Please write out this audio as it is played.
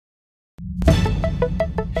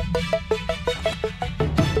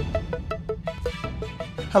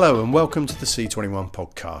Hello and welcome to the C21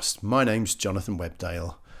 podcast. My name's Jonathan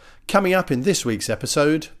Webdale. Coming up in this week's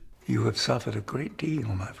episode... You have suffered a great deal,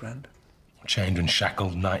 my friend. Chained and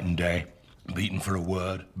shackled night and day. Beaten for a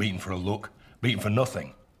word, beaten for a look, beaten for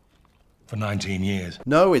nothing. For 19 years.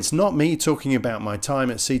 No, it's not me talking about my time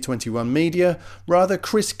at C21 Media, rather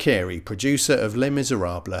Chris Carey, producer of Les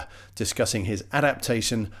Miserables, discussing his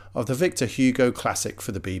adaptation of the Victor Hugo classic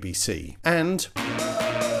for the BBC. And...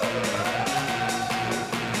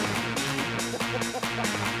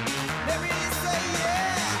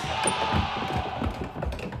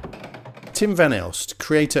 Tim Van Elst,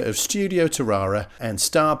 creator of Studio Terrara, and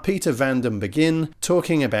star Peter Van den Begin,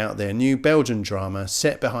 talking about their new Belgian drama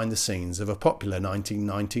set behind the scenes of a popular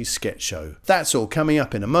 1990s sketch show. That's all coming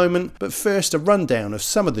up in a moment, but first a rundown of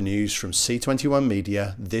some of the news from C21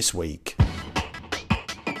 Media this week.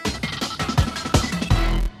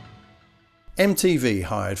 MTV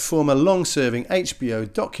hired former long-serving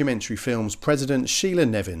HBO documentary films president Sheila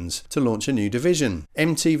Nevins to launch a new division.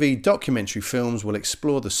 MTV documentary films will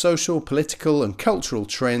explore the social, political and cultural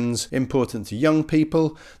trends important to young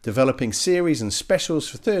people, developing series and specials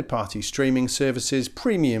for third-party streaming services,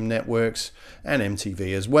 premium networks and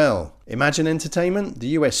MTV as well. Imagine Entertainment, the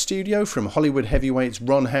US studio from Hollywood heavyweights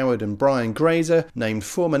Ron Howard and Brian Grazer, named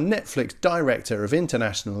former Netflix Director of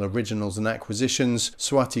International Originals and Acquisitions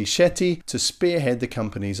Swati Shetty to spearhead the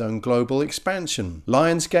company's own global expansion.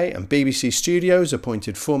 Lionsgate and BBC Studios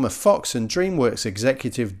appointed former Fox and DreamWorks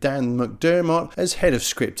executive Dan McDermott as head of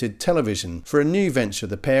scripted television for a new venture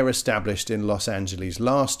the pair established in Los Angeles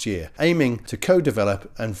last year, aiming to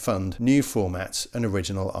co-develop and fund new formats and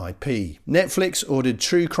original IP. Netflix ordered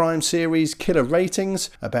true crime series Killer Ratings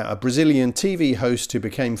about a Brazilian TV host who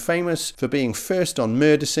became famous for being first on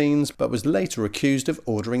murder scenes but was later accused of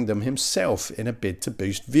ordering them himself in a bid to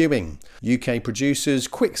boost viewing. UK producers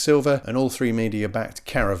Quicksilver and All3Media-backed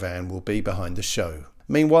Caravan will be behind the show.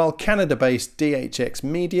 Meanwhile, Canada-based DHX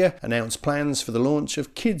Media announced plans for the launch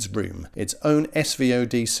of Kids Room, its own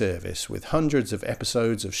SVOD service, with hundreds of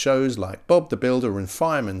episodes of shows like Bob the Builder and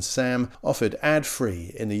Fireman Sam offered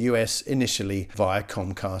ad-free in the US initially via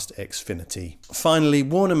Comcast Xfinity. Finally,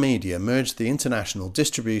 Warner Media merged the international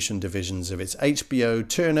distribution divisions of its HBO,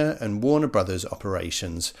 Turner and Warner Brothers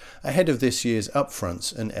operations ahead of this year's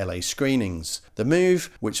upfronts and LA screenings. The move,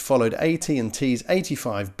 which followed AT&T's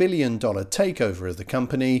 $85 billion takeover of the company,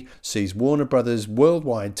 sees Warner Brothers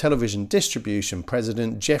worldwide television distribution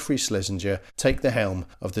president Jeffrey Schlesinger take the helm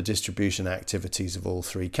of the distribution activities of all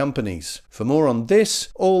three companies. For more on this,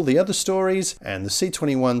 all the other stories, and the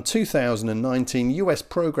C21 2019 US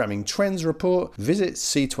Programming Trends Report, visit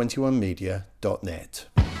c21media.net.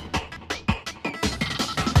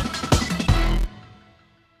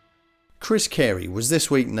 Chris Carey was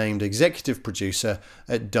this week named executive producer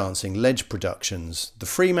at Dancing Ledge Productions, the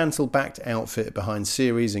Fremantle-backed outfit behind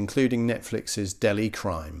series including Netflix's Delhi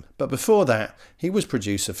Crime. But before that, he was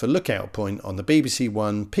producer for Lookout Point on the BBC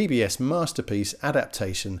One PBS masterpiece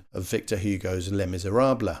adaptation of Victor Hugo's Les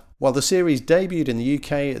Miserables. While the series debuted in the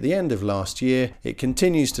UK at the end of last year, it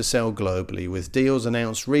continues to sell globally, with deals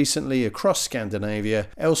announced recently across Scandinavia,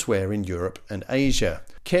 elsewhere in Europe and Asia.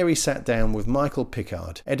 Carey sat down with Michael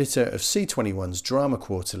Pickard, editor of C21's Drama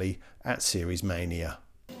Quarterly, at Series Mania.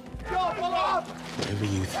 Whatever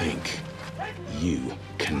you think, you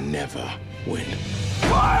can never win.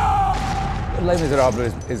 Les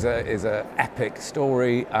Miserables is an epic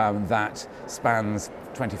story that spans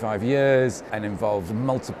 25 years and involves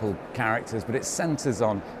multiple characters, but it centres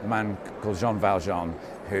on a man called Jean Valjean,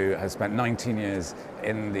 who has spent 19 years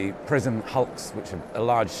in the prison hulks, which are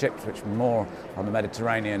large ships which moor on the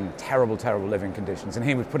Mediterranean, terrible living conditions. And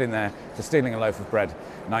he was put in there for stealing a loaf of bread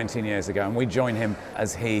 19 years ago, and we join him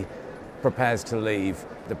as he prepares to leave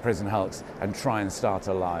the prison hulks and try and start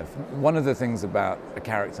alive. One of the things about a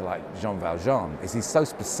character like Jean Valjean is he's so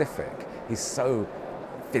specific, he's so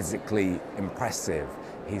physically impressive,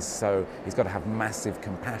 he's got to have massive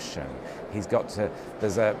compassion, there's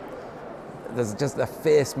just a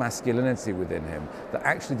fierce masculinity within him that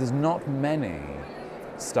actually there's not many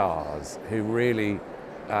stars who really,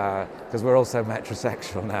 because we're all so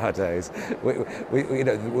metrosexual nowadays,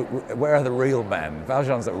 where are the real men?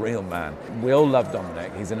 Valjean's a real man. We all love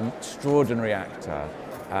Dominic. He's an extraordinary actor,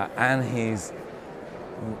 and he's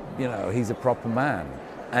a proper man,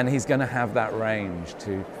 and he's going to have that range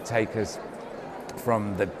to take us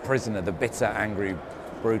from the prisoner, the bitter, angry,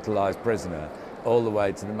 brutalized prisoner, all the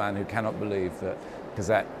way to the man who cannot believe that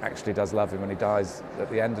Cosette actually does love him when he dies at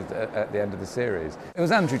the end of the series. It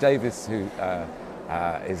was Andrew Davis who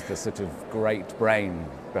is the sort of great brain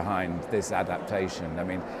behind this adaptation. I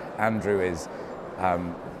mean, Andrew is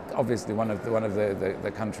obviously one of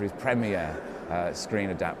the country's premier screen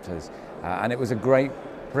adapters, and it was a great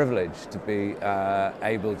privilege to be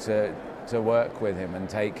able to work with him and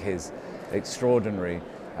take his extraordinary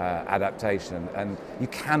adaptation. And you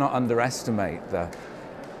cannot underestimate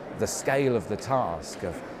the scale of the task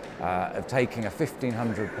of taking a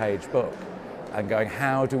 1,500-page book and going,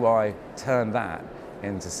 how do I turn that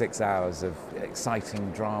into 6 hours of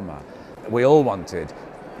exciting drama? We all wanted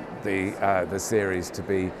the series to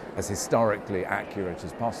be as historically accurate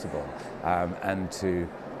as possible, and to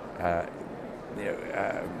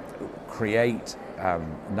create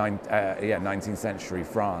 19th century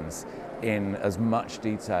France in as much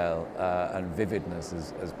detail and vividness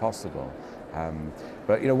as possible.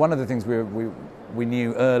 But one of the things we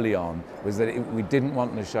knew early on was that we didn't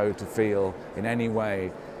want the show to feel in any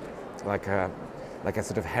way like a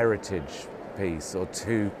sort of heritage piece, or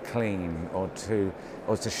too clean, or to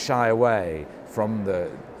shy away from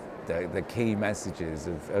the key messages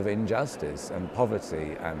of injustice and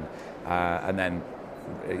poverty, and then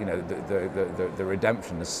the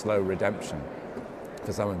redemption, the slow redemption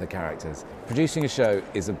for some of the characters. Producing a show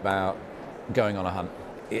is about going on a hunt.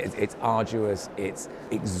 It's arduous, it's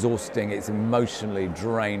exhausting, it's emotionally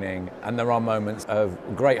draining, and there are moments of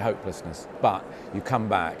great hopelessness. But you come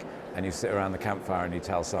back and you sit around the campfire and you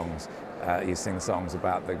tell songs, you sing songs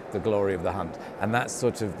about the glory of the hunt. And that's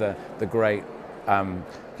sort of the great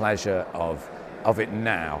pleasure of it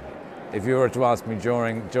now. If you were to ask me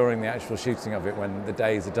during the actual shooting of it, when the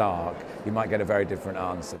days are dark, you might get a very different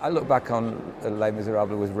answer. I look back on Les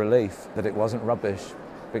Miserables with relief that it wasn't rubbish,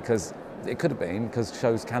 because it could have been, because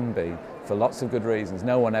shows can be, for lots of good reasons.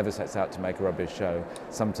 No one ever sets out to make a rubbish show.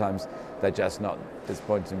 Sometimes they're just not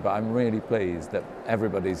disappointing, but I'm really pleased that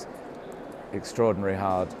everybody's extraordinary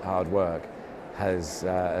hard work has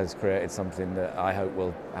created something that I hope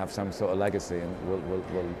will have some sort of legacy and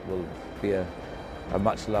will be a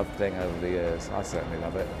much loved thing over the years. I certainly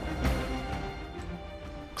love it.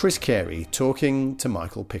 Chris Carey talking to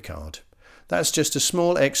Michael Pickard. That's just a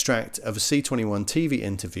small extract of a C21 TV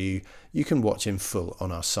interview. You can watch in full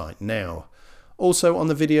on our site now. Also on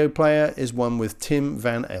the video player is one with Tim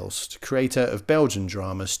van Elst, creator of Belgian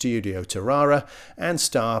drama Studio Terrara, and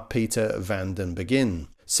star Peter van den Begin.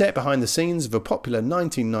 Set behind the scenes of a popular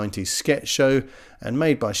 1990s sketch show and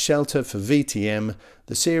made by Shelter for VTM,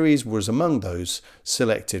 the series was among those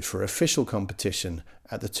selected for official competition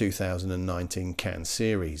at the 2019 Cannes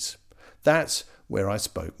series. That's where I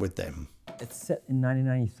spoke with them. It's set in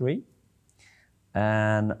 1993,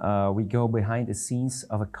 and we go behind the scenes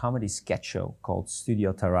of a comedy sketch show called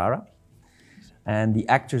Studio Terrara. And the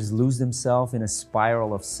actors lose themselves in a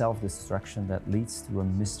spiral of self-destruction that leads to a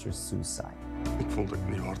mistress suicide.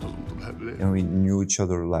 And we knew each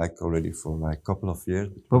other already for a couple of years.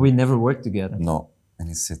 But we never worked together. No. And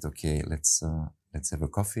he said, okay, let's have a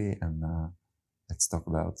coffee and let's talk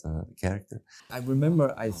about the character. I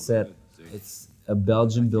remember I said, it's a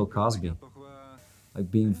Belgian Bill Cosby.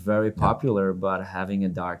 Being very popular, but having a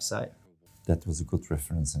dark side. That was a good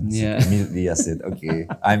reference. And yeah. Immediately I said, okay,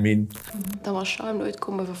 Dan was Sean nooit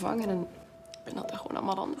komen vervangen en ik ben dat gewoon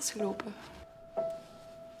allemaal anders gelopen.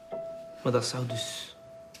 Maar dat zou dus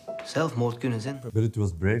zelfmoord kunnen zijn. But it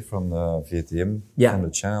was brave from the VTM, from the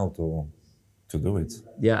channel to do it.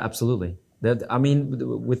 Yeah, absolutely.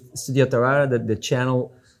 With Studio Terrara, the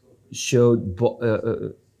channel showed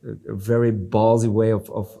a very ballsy way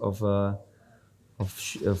of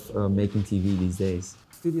making TV these days.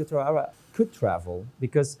 Studio Terrara could travel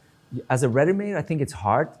because as a ready-made, I think it's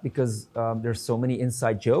hard because there's so many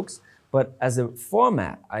inside jokes. But as a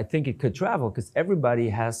format, I think it could travel because everybody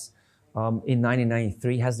has, in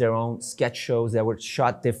 1993, has their own sketch shows that were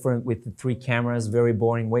shot different with the 3 cameras, very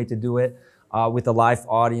boring way to do it, with the live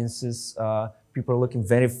audiences. People are looking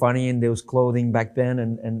very funny in those clothing back then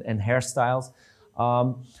and hairstyles.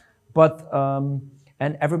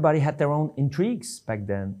 And everybody had their own intrigues back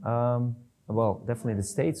then. Well, definitely the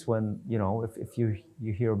States, when, if you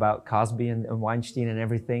hear about Cosby and Weinstein and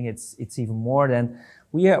everything, it's even more than,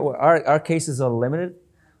 our cases are limited,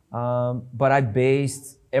 but I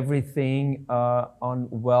based everything on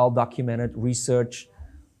well-documented research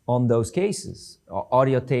on those cases.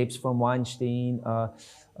 Audio tapes from Weinstein,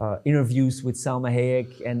 interviews with Salma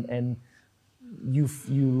Hayek, and you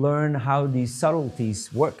learn how these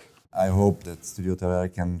subtleties work. I hope that Studio Terrara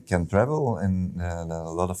can travel and that a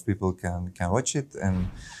lot of people can watch it, and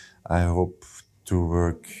I hope to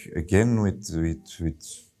work again with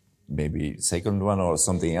maybe second one or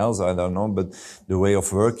something else, I don't know. But the way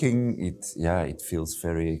of working, it feels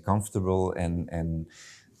very comfortable, and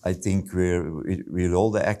I think with all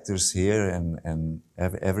the actors here and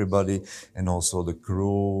everybody, and also the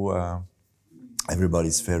crew,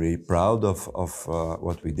 everybody's very proud of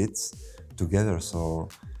what we did together. So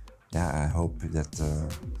I hope that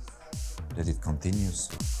it continues.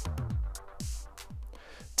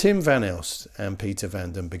 Tim van Elst and Peter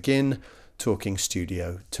van den Begin talking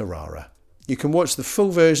Studio Tarara. You can watch the full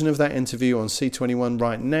version of that interview on C21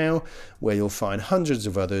 right now, where you'll find hundreds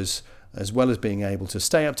of others, as well as being able to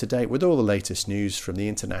stay up to date with all the latest news from the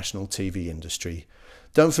international TV industry.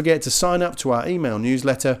 Don't forget to sign up to our email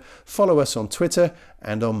newsletter, follow us on Twitter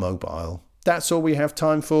and on mobile. That's all we have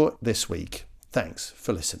time for this week. Thanks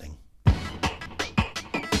for listening.